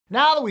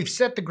Now that we've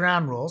set the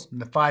ground rules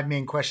and the 5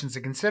 main questions to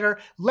consider,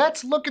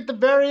 let's look at the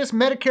various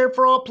Medicare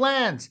for All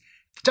plans.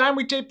 At the time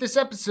we taped this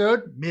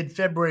episode,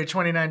 mid-February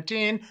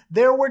 2019,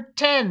 there were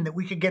 10 that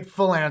we could get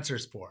full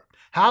answers for.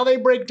 How they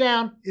break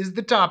down is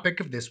the topic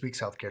of this week's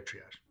Healthcare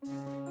Triage.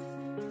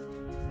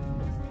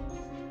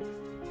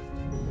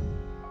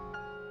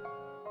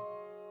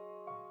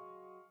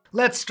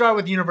 Let's start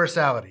with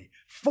universality.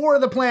 4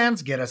 of the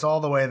plans get us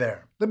all the way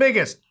there. The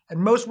biggest and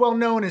most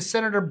well-known is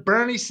Senator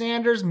Bernie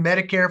Sanders'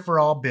 Medicare for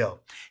All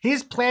bill.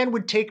 His plan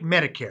would take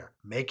Medicare,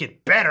 make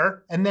it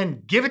better, and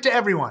then give it to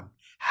everyone.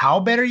 How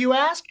better, you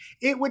ask?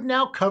 It would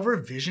now cover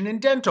vision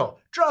and dental,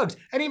 drugs,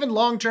 and even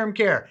long-term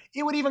care.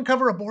 It would even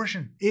cover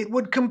abortion. It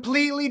would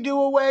completely do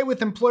away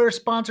with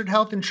employer-sponsored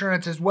health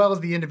insurance as well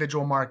as the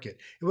individual market.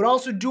 It would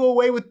also do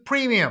away with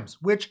premiums,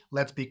 which,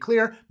 let's be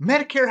clear,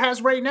 Medicare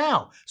has right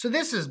now. So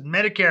this is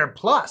Medicare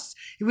Plus.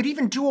 It would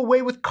even do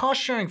away with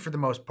cost sharing for the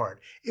most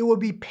part. It would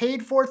be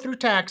paid for through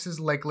taxes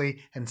likely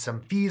and some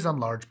fees on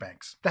large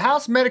banks. The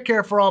House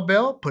Medicare for All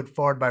bill, put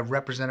forward by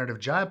Representative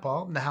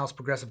Jayapal in the House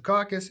Progressive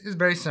Caucus, is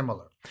very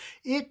similar.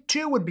 It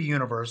too would be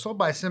universal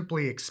by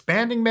simply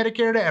expanding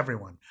Medicare to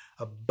everyone.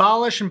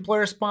 Abolish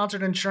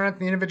employer-sponsored insurance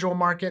in the individual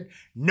market,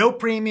 no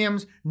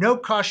premiums, no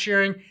cost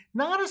sharing,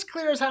 not as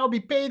clear as how it will be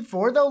paid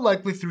for, though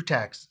likely through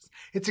taxes.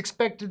 It's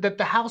expected that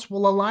the House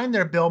will align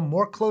their bill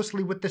more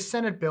closely with the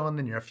Senate bill in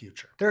the near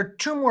future. There are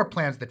 2 more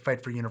plans that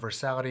fight for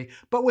universality,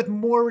 but with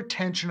more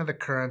retention of the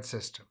current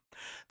system.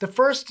 The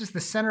first is the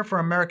Center for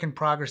American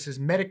Progress's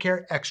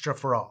Medicare Extra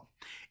for All.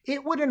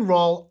 It would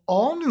enroll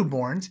all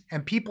newborns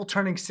and people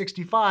turning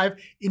 65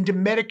 into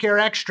Medicare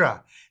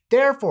Extra.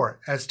 Therefore,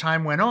 as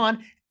time went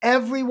on,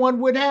 everyone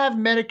would have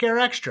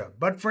Medicare Extra,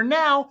 but for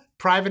now,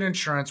 private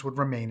insurance would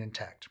remain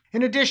intact.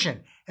 In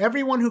addition,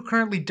 everyone who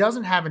currently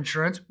doesn't have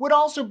insurance would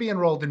also be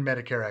enrolled in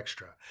Medicare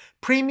Extra.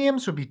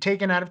 Premiums would be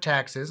taken out of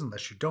taxes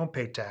unless you don't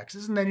pay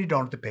taxes, and then you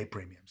don't have to pay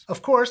premiums.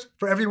 Of course,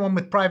 for everyone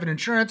with private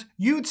insurance,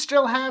 you'd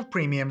still have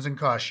premiums and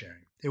cost sharing.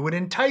 It would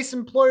entice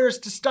employers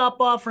to stop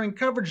offering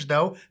coverage,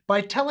 though, by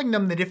telling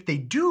them that if they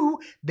do,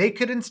 they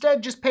could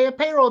instead just pay a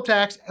payroll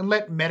tax and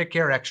let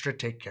Medicare Extra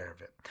take care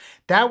of it.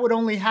 That would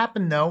only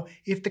happen, though,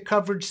 if the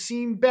coverage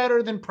seemed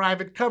better than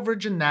private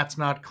coverage, and that's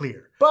not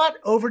clear. But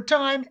over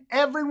time,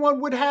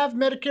 everyone would have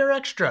Medicare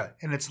Extra,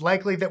 and it's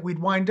likely that we'd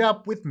wind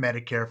up with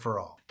Medicare for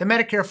All. The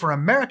Medicare for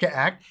America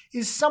Act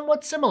is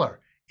somewhat similar.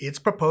 It's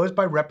proposed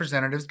by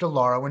Representatives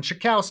DeLauro and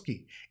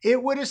Schakowsky.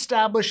 It would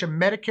establish a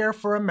Medicare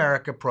for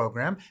America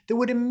program that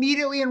would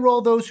immediately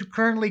enroll those who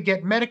currently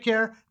get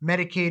Medicare,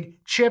 Medicaid,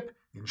 CHIP,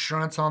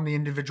 insurance on the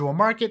individual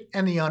market,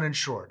 and the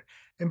uninsured.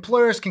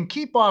 Employers can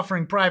keep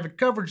offering private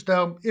coverage,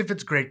 though, if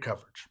it's great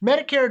coverage.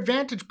 Medicare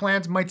Advantage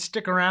plans might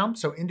stick around,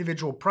 so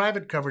individual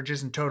private coverage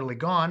isn't totally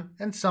gone,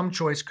 and some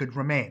choice could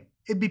remain.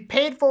 It'd be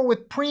paid for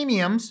with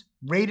premiums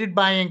rated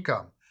by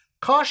income.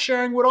 Cost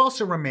sharing would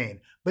also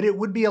remain, but it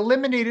would be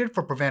eliminated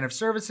for preventive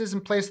services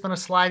and placed on a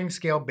sliding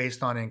scale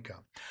based on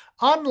income.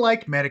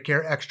 Unlike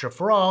Medicare Extra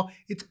for All,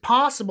 it's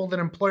possible that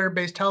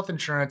employer-based health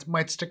insurance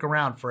might stick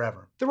around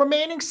forever. The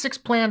remaining 6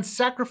 plans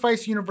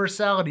sacrifice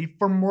universality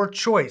for more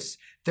choice.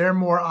 They're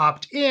more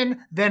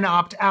opt-in than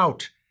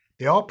opt-out.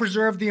 They all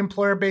preserve the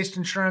employer-based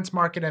insurance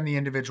market and the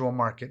individual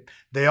market.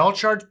 They all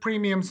charge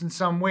premiums in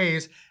some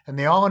ways, and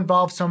they all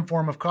involve some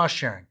form of cost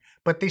sharing.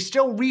 But they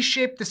still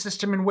reshape the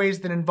system in ways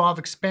that involve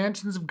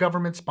expansions of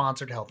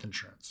government-sponsored health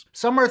insurance.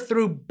 Some are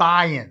through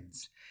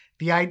buy-ins.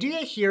 The idea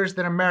here is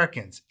that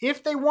Americans,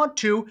 if they want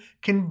to,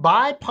 can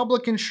buy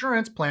public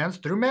insurance plans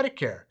through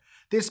Medicare.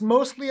 This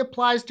mostly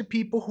applies to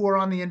people who are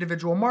on the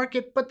individual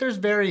market, but there's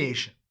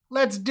variation.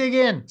 Let's dig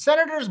in.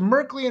 Senators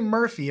Merkley and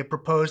Murphy have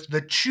proposed the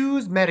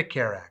Choose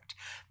Medicare Act.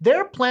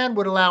 Their plan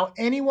would allow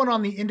anyone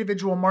on the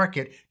individual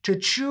market to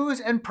choose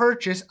and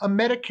purchase a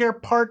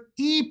Medicare Part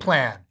E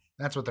plan.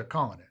 That's what they're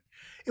calling it.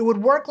 It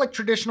would work like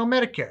traditional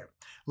Medicare.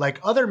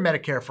 Like other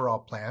Medicare for All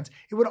plans,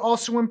 it would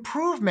also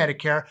improve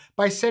Medicare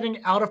by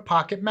setting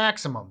out-of-pocket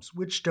maximums,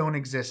 which don't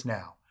exist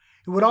now.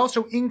 It would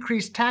also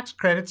increase tax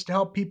credits to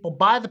help people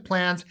buy the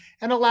plans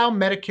and allow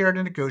Medicare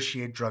to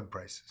negotiate drug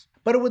prices.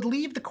 But it would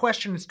leave the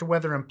question as to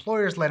whether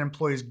employers let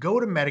employees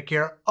go to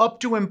Medicare up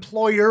to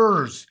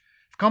employers.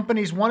 If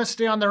companies want to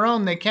stay on their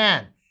own, they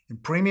can,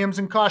 and premiums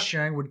and cost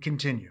sharing would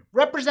continue.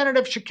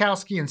 Representative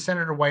Schakowsky and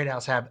Senator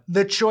Whitehouse have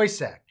the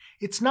Choice Act.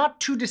 It's not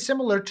too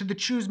dissimilar to the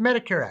Choose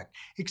Medicare Act,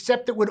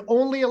 except it would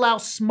only allow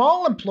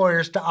small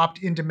employers to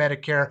opt into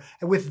Medicare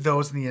with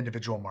those in the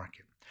individual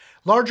market.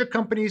 Larger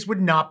companies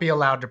would not be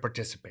allowed to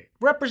participate.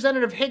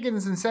 Representative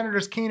Higgins and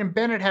Senators Kaine and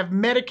Bennett have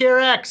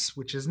Medicare X,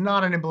 which is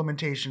not an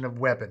implementation of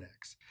Weapon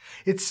X.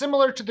 It's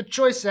similar to the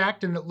Choice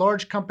Act in that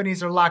large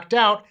companies are locked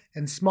out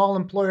and small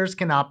employers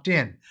can opt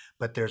in.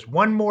 But there's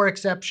one more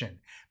exception.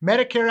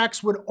 Medicare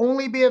X would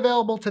only be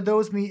available to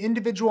those in the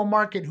individual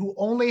market who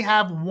only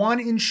have one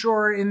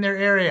insurer in their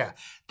area.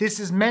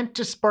 This is meant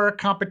to spur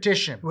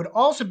competition. It would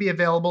also be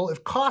available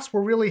if costs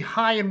were really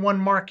high in one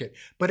market,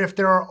 but if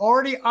there are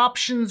already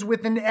options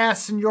with an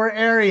S in your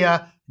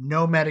area,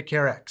 no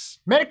Medicare X.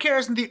 Medicare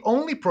isn't the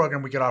only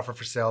program we could offer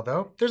for sale,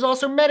 though. There's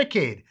also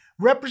Medicaid.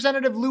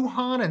 Representative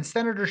Lujan and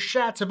Senator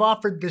Schatz have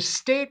offered the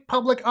State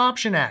Public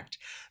Option Act.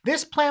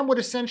 This plan would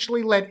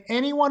essentially let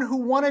anyone who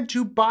wanted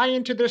to buy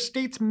into their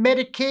state's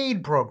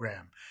Medicaid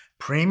program.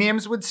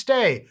 Premiums would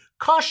stay.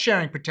 Cost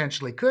sharing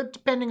potentially could,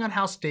 depending on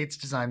how states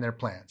design their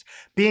plans.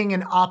 Being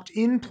an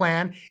opt-in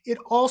plan, it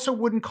also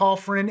wouldn't call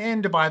for an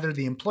end of either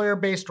the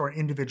employer-based or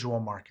individual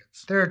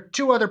markets. There are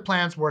two other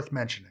plans worth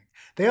mentioning.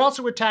 They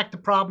also attack the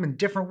problem in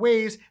different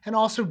ways and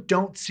also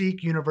don't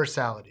seek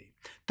universality.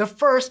 The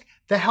first,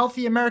 the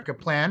Healthy America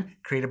Plan,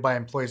 created by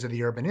employees of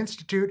the Urban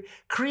Institute,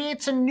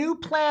 creates a new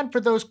plan for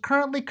those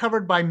currently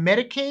covered by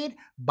Medicaid,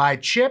 by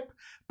CHIP,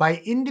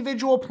 by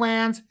individual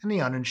plans, and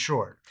the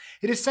uninsured.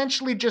 It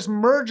essentially just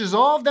merges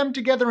all of them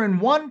together in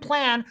one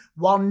plan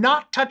while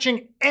not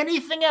touching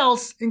anything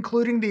else,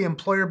 including the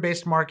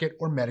employer-based market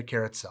or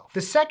Medicare itself.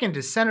 The second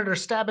is Senator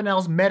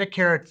Stabenow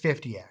Medicare at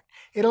 50 Act.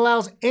 It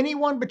allows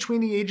anyone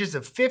between the ages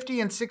of 50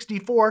 and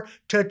 64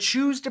 to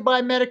choose to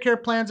buy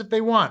Medicare plans if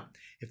they want.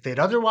 If they'd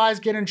otherwise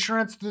get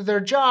insurance through their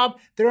job,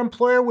 their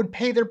employer would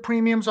pay their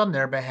premiums on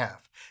their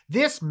behalf.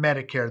 This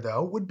Medicare,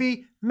 though, would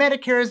be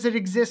Medicare as it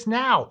exists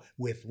now,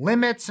 with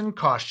limits and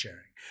cost sharing.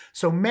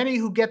 So many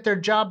who get their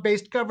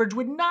job-based coverage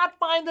would not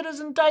find it as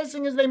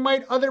enticing as they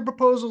might other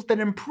proposals that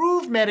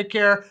improve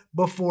Medicare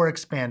before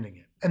expanding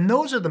it. And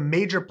those are the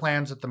major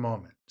plans at the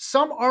moment.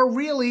 Some are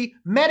really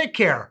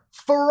Medicare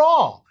for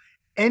all,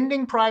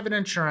 ending private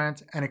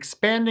insurance and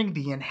expanding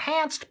the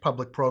enhanced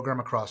public program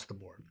across the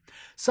board.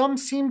 Some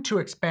seem to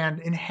expand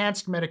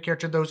enhanced Medicare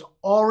to those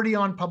already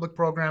on public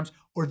programs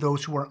or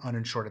those who are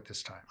uninsured at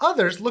this time.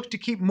 Others look to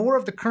keep more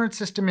of the current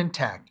system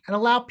intact and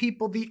allow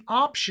people the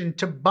option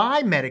to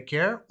buy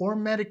Medicare or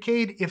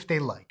Medicaid if they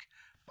like.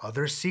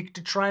 Others seek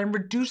to try and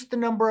reduce the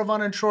number of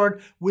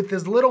uninsured with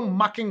as little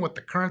mucking with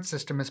the current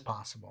system as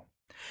possible.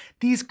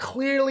 These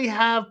clearly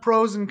have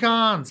pros and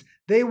cons.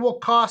 They will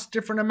cost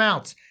different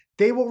amounts.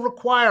 They will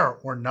require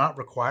or not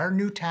require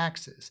new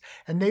taxes,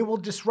 and they will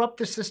disrupt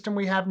the system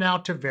we have now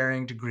to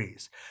varying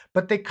degrees.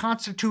 But they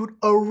constitute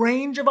a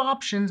range of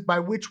options by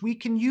which we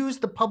can use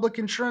the public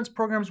insurance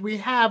programs we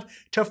have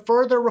to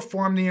further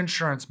reform the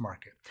insurance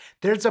market.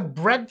 There's a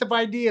breadth of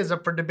ideas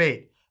up for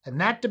debate, and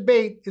that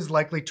debate is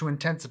likely to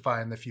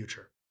intensify in the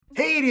future.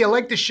 Hey, do you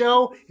like the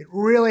show? It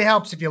really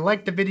helps if you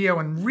like the video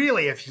and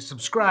really if you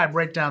subscribe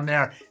right down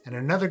there. And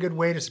another good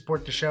way to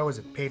support the show is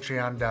at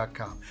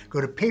patreon.com.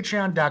 Go to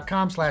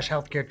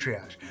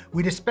patreon.com/healthcaretriage.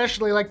 We'd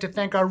especially like to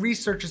thank our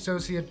research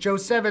associate Joe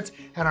Sevitz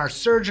and our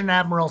Surgeon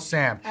Admiral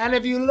Sam. And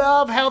if you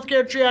love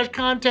Healthcare Triage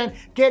content,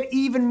 get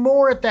even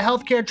more at the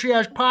Healthcare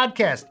Triage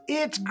podcast.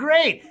 It's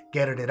great.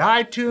 Get it at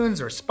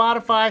iTunes or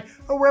Spotify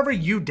or wherever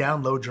you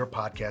download your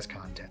podcast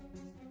content.